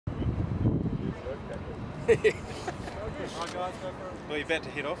Well, you're about to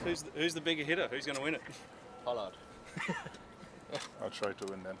hit off. Who's the bigger hitter? Who's going to win it? Pollard. I'll try to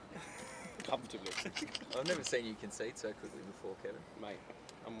win then. Comfortably. I've never seen you concede so quickly before, Kevin. Mate,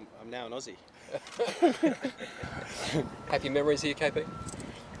 I'm now an Aussie. Happy memories here, KP?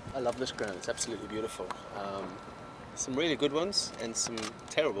 I love this ground. It's absolutely beautiful. Some really good ones and some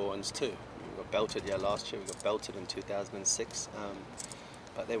terrible ones too. We got belted last year. We got belted in 2006.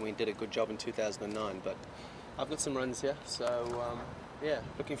 But then we did a good job in 2009. But I've got some runs here, so yeah,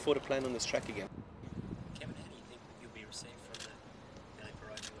 looking forward to playing on this track again. Kevin, how do you think you'll be received from the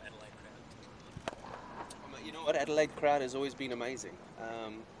parochial Adelaide crowd? You know what? Adelaide crowd has always been amazing.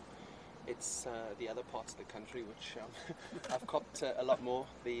 It's the other parts of the country which I've copped a lot more.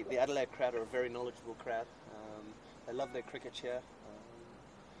 The Adelaide crowd are a very knowledgeable crowd. They love their cricket here.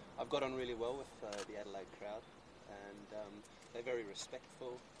 I've got on really well with the Adelaide crowd, and they're very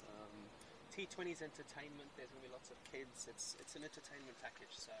respectful. T20's entertainment. There's going to be lots of kids. It's an entertainment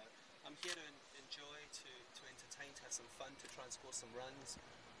package. So I'm here to enjoy, to entertain, to have some fun, to try and score some runs,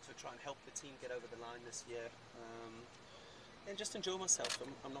 to try and help the team get over the line this year. And just enjoy myself.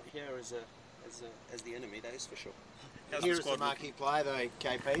 I'm not here as the enemy, that is for sure. Here is the marquee player though,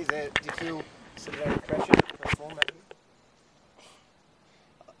 KP. Do you feel some very pressure to perform that year?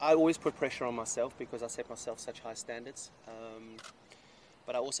 I always put pressure on myself because I set myself such high standards.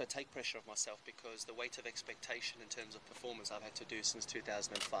 But I also take pressure off myself because the weight of expectation in terms of performance I've had to do since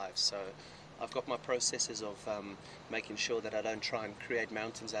 2005. So I've got my processes of making sure that I don't try and create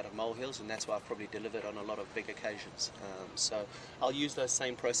mountains out of molehills, and that's why I've probably delivered on a lot of big occasions. So I'll use those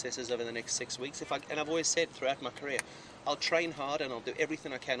same processes over the next 6 weeks. And I've always said throughout my career, I'll train hard and I'll do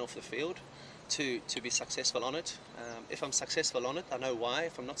everything I can off the field to be successful on it. If I'm successful on it, I know why.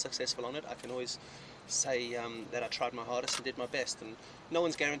 If I'm not successful on it, I can always say that I tried my hardest and did my best. And no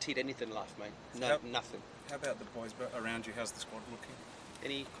one's guaranteed anything in life, mate. No, nothing. How about the boys around you? How's the squad looking?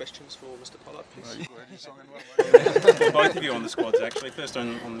 Any questions for Mr. Pollard, please? Both of you on the squads, actually. First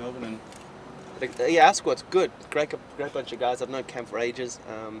on Melbourne and... Yeah, our squad's good. Great bunch of guys. I've known Cam for ages.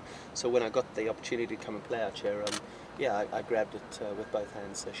 So when I got the opportunity to come and play out here, yeah, I grabbed it with both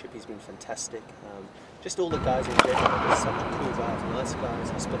hands. So Shippy's been fantastic. Just all the guys in general. They're such cool guys, nice guys,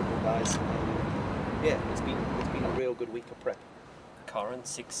 hospitable guys. Yeah, it's been a real good week of prep. Kieron,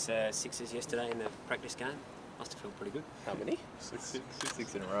 six sixes yesterday in the practice game. Must have felt pretty good. How many? Six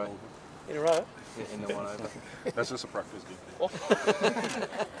in a row. In a row? In the one over. That's just a practice game.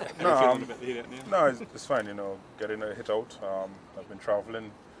 No, it's fine, you know, getting a hit out. I've been traveling,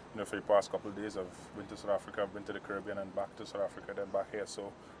 you know, for the past couple of days. I've been to South Africa, I've been to the Caribbean and back to South Africa, then back here.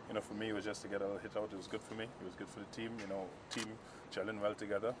 So, you know, for me, it was just to get a hit out. It was good for me. It was good for the team, you know, team gelling well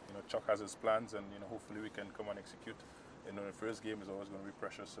together. You know, Chuck has his plans and, you know, hopefully we can come and execute. You know, the first game is always going to be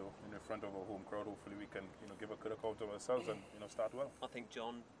pressure, so in front of our home crowd, hopefully we can, you know, give a good account of ourselves and, you know, start well. I think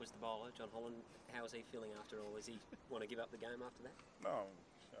John was the bowler, John Holland. How is he feeling after all? Does he want to give up the game after that? No,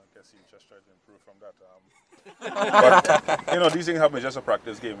 I guess he just tried to improve from that. But, you know, these things happen, it's just a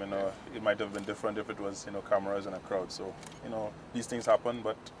practice game, you know. It might have been different if it was, you know, cameras and a crowd. So, you know, these things happen,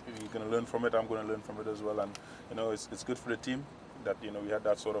 but you're going to learn from it. I'm going to learn from it as well. And, you know, it's good for the team that, you know, we had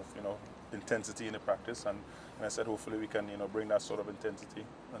that sort of, you know, intensity in the practice, and I said hopefully we can, you know, bring that sort of intensity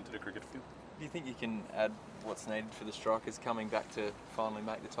onto the cricket field. Do you think you can add what's needed for the strikers coming back to finally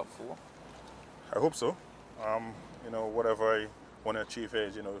make the top four? I hope so. You know, whatever I want to achieve here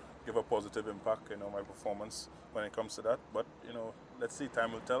is, you know, give a positive impact, you know, my performance when it comes to that. But, you know, let's see,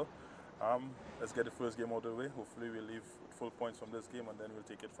 time will tell. Let's get the first game out of the way. Hopefully we'll leave with full points from this game and then we'll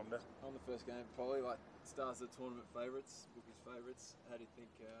take it from there. On the first game, probably like stars of the tournament favourites, bookies favourites. How do you think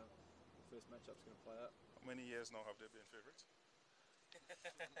the first matchup's going to play out? How many years now have they been favourites?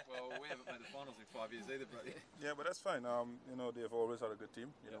 Well, we haven't made the finals in 5 years either, brother. Yeah, but that's fine. You know, they've always had a good team.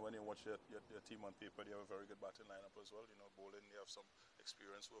 You know, when you watch your team on paper, they have a very good batting lineup as well. You know, bowling, they have some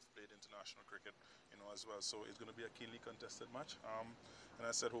experience who have played international cricket, you know, as well. So it's going to be a keenly contested match. And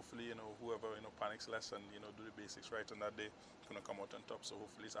I said, hopefully, you know, whoever, you know, panics less and, you know, do the basics right on that day, is going to come out on top. So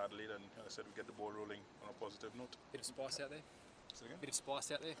hopefully it's Adelaide, and I said we get the ball rolling on a positive note. Bit of spice out there? Say again? Bit of spice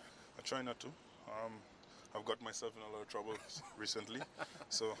out there? I try not to. I've got myself in a lot of trouble recently,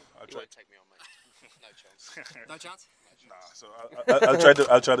 so I'll try. You won't take me on, mate. No chance. No chance? Nah, so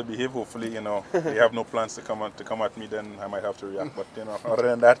I'll try to behave. Hopefully, you know, they have no plans to come at me. Then I might have to react. But you know, other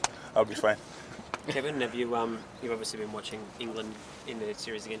than that, I'll be fine. Kevin, have you've obviously been watching England in the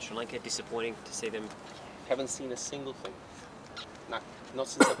series against Sri Lanka. Disappointing to see them. Haven't seen a single thing. No, not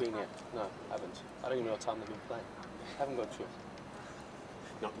since I've been here. No, haven't. I don't even know what time they've been playing. Haven't got through.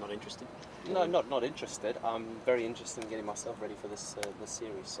 Not interested? No, not interested. I'm very interested in getting myself ready for this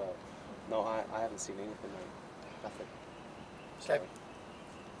series. So No, I haven't seen anything, mate. Nothing. Okay.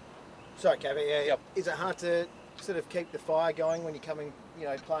 Sorry, Cavi. Yeah. Yep. Is it hard to sort of keep the fire going when you're coming,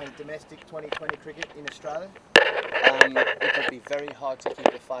 playing domestic 2020 cricket in Australia? It would be very hard to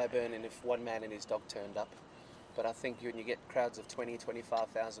keep the fire burning if one man and his dog turned up. But I think when you get crowds of 20,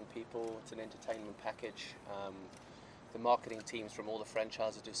 25,000 people, it's an entertainment package. The marketing teams from all the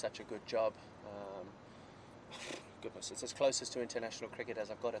franchises do such a good job. Goodness, it's as closest to international cricket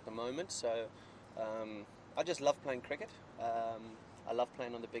as I've got at the moment. So I just love playing cricket. I love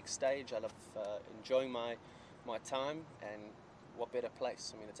playing on the big stage. I love enjoying my time, and what better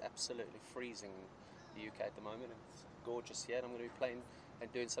place? I mean, it's absolutely freezing in the UK at the moment, and it's gorgeous here, and I'm going to be playing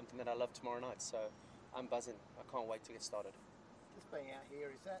and doing something that I love tomorrow night. So I'm buzzing. I can't wait to get started. Just being out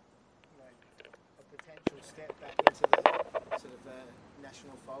here, is that a potential step back into the sort of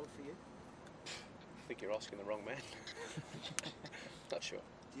national fold for you? I think you're asking the wrong man. Not sure.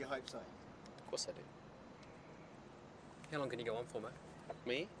 Do you hope so? Of course I do. How long can you go on for, mate?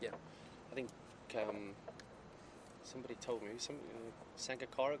 Me? Yeah. I think somebody told me,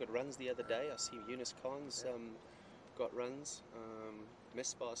 Sangakkara got runs the other day. I see Yunus Khan's got runs.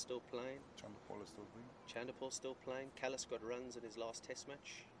 Misbah's still playing. Chandapal is still playing. Chandapal's still playing. Callis got runs in his last test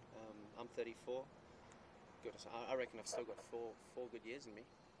match. I'm 34. Goodness, I reckon I've still got four good years in me.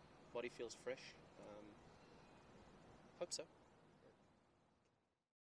 Body feels fresh. Hope so.